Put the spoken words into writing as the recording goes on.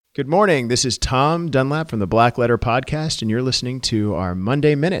Good morning. This is Tom Dunlap from the Black Letter Podcast, and you're listening to our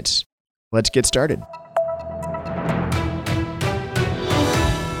Monday Minutes. Let's get started.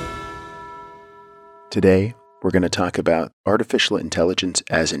 Today, we're going to talk about artificial intelligence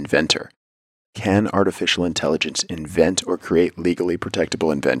as inventor. Can artificial intelligence invent or create legally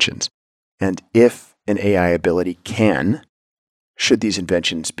protectable inventions? And if an AI ability can, should these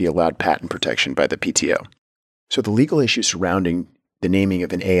inventions be allowed patent protection by the PTO? So the legal issue surrounding the naming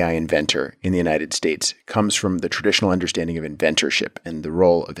of an AI inventor in the United States comes from the traditional understanding of inventorship and the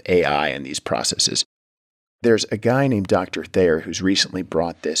role of AI in these processes. There's a guy named Dr. Thaler who's recently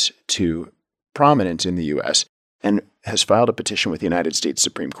brought this to prominence in the U.S. and has filed a petition with the United States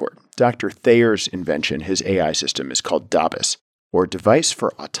Supreme Court. Dr. Thaler's invention, his AI system, is called DABUS, or Device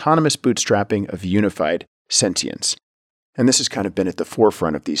for Autonomous Bootstrapping of Unified Sentience. And this has kind of been at the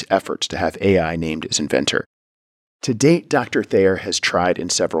forefront of these efforts to have AI named as inventor. To date, Dr. Thaler has tried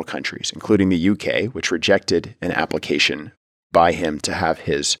in several countries, including the UK, which rejected an application by him to have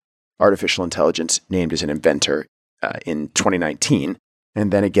his artificial intelligence named as an inventor in 2019.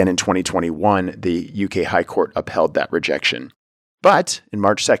 And then again in 2021, the UK High Court upheld that rejection. But in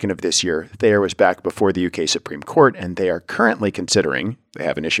March 2nd of this year, Thaler was back before the UK Supreme Court, and they are currently considering, they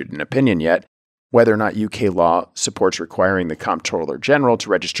haven't issued an opinion yet, whether or not UK law supports requiring the Comptroller General to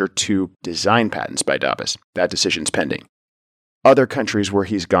register 2 design patents by DABUS. That decision's pending. Other countries where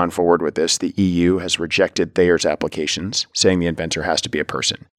he's gone forward with this, the EU has rejected Thaler's applications, saying the inventor has to be a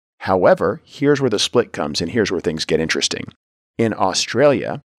person. However, here's where the split comes, and here's where things get interesting. In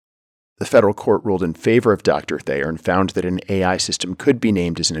Australia, the federal court ruled in favor of Dr. Thaler and found that an AI system could be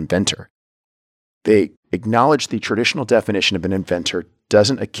named as an inventor. They acknowledged the traditional definition of an inventor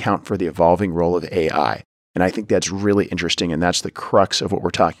doesn't account for the evolving role of AI. And I think that's really interesting, and that's the crux of what we're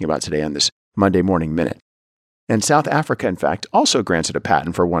talking about today on this Monday Morning Minute. And South Africa, in fact, also granted a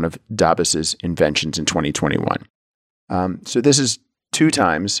patent for one of DABUS's inventions in 2021. So this is 2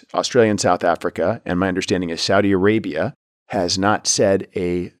 times, Australia and South Africa, and my understanding is Saudi Arabia has not said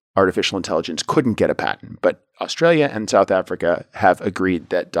a artificial intelligence couldn't get a patent, but Australia and South Africa have agreed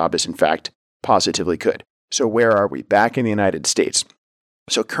that DABUS, in fact, positively could. So where are we? Back in the United States.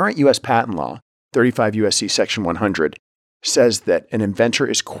 So current U.S. patent law, 35 U.S.C. Section 100, says that an inventor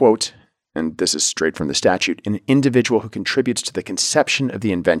is, quote, and this is straight from the statute, an individual who contributes to the conception of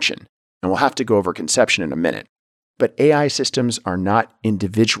the invention. And we'll have to go over conception in a minute. But AI systems are not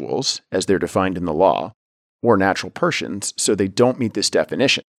individuals, as they're defined in the law, or natural persons, so they don't meet this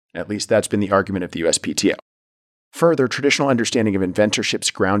definition. At least that's been the argument of the USPTO. Further, traditional understanding of inventorship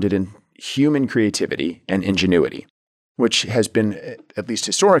is grounded in human creativity and ingenuity, which has been, at least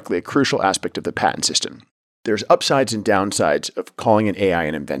historically, a crucial aspect of the patent system. There's upsides and downsides of calling an AI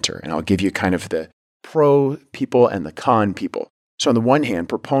an inventor, and I'll give you kind of the pro people and the con people. So on the one hand,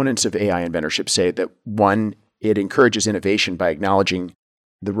 proponents of AI inventorship say that, 1, it encourages innovation by acknowledging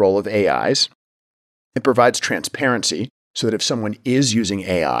the role of AIs. It provides transparency so that if someone is using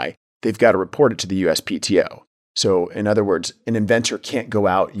AI, they've got to report it to the USPTO. So in other words, an inventor can't go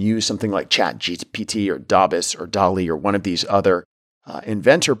out, use something like ChatGPT or DABUS or DALL-E or one of these other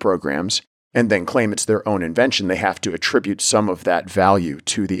inventor programs and then claim it's their own invention. They have to attribute some of that value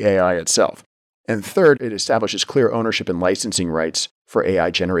to the AI itself. And third, it establishes clear ownership and licensing rights for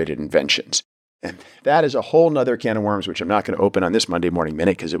AI-generated inventions. And that is a whole nother can of worms, which I'm not going to open on this Monday Morning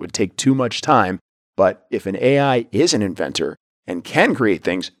Minute because it would take too much time. But if an AI is an inventor and can create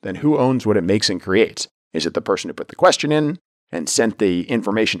things, then who owns what it makes and creates? Is it the person who put the question in and sent the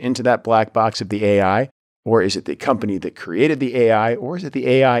information into that black box of the AI? Or is it the company that created the AI? Or is it the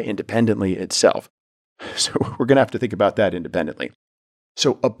AI independently itself? So we're going to have to think about that independently.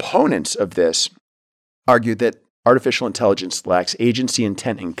 So opponents of this argue that artificial intelligence lacks agency,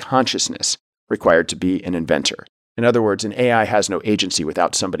 intent, and consciousness required to be an inventor. In other words, an AI has no agency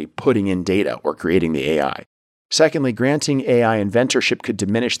without somebody putting in data or creating the AI. Secondly, granting AI inventorship could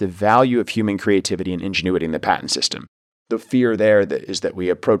diminish the value of human creativity and ingenuity in the patent system. The fear there is that we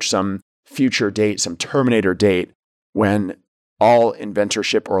approach some future date, some Terminator date, when all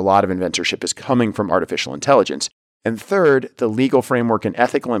inventorship or a lot of inventorship is coming from artificial intelligence. And third, the legal framework and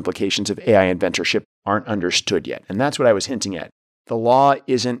ethical implications of AI inventorship aren't understood yet. And that's what I was hinting at. The law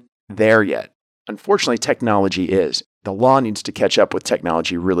isn't there yet. Unfortunately, technology is. The law needs to catch up with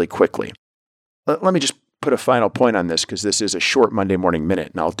technology really quickly. Let me just put a final point on this because this is a short Monday Morning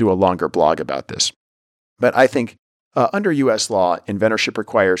Minute, and I'll do a longer blog about this. But I think under U.S. law, inventorship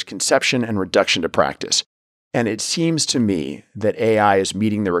requires conception and reduction to practice. And it seems to me that AI is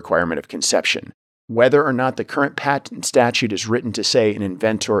meeting the requirement of conception. Whether or not the current patent statute is written to say an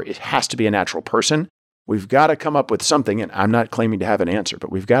inventor, it has to be a natural person, we've got to come up with something, and I'm not claiming to have an answer,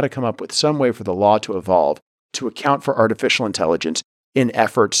 but we've got to come up with some way for the law to evolve to account for artificial intelligence in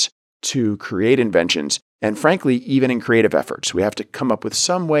efforts to create inventions, and frankly, even in creative efforts. We have to come up with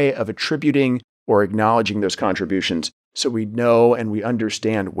some way of attributing or acknowledging those contributions so we know and we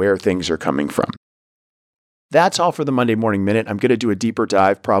understand where things are coming from. That's all for the Monday Morning Minute. I'm going to do a deeper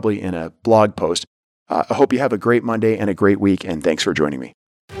dive probably in a blog post. I hope you have a great Monday and a great week, and thanks for joining me.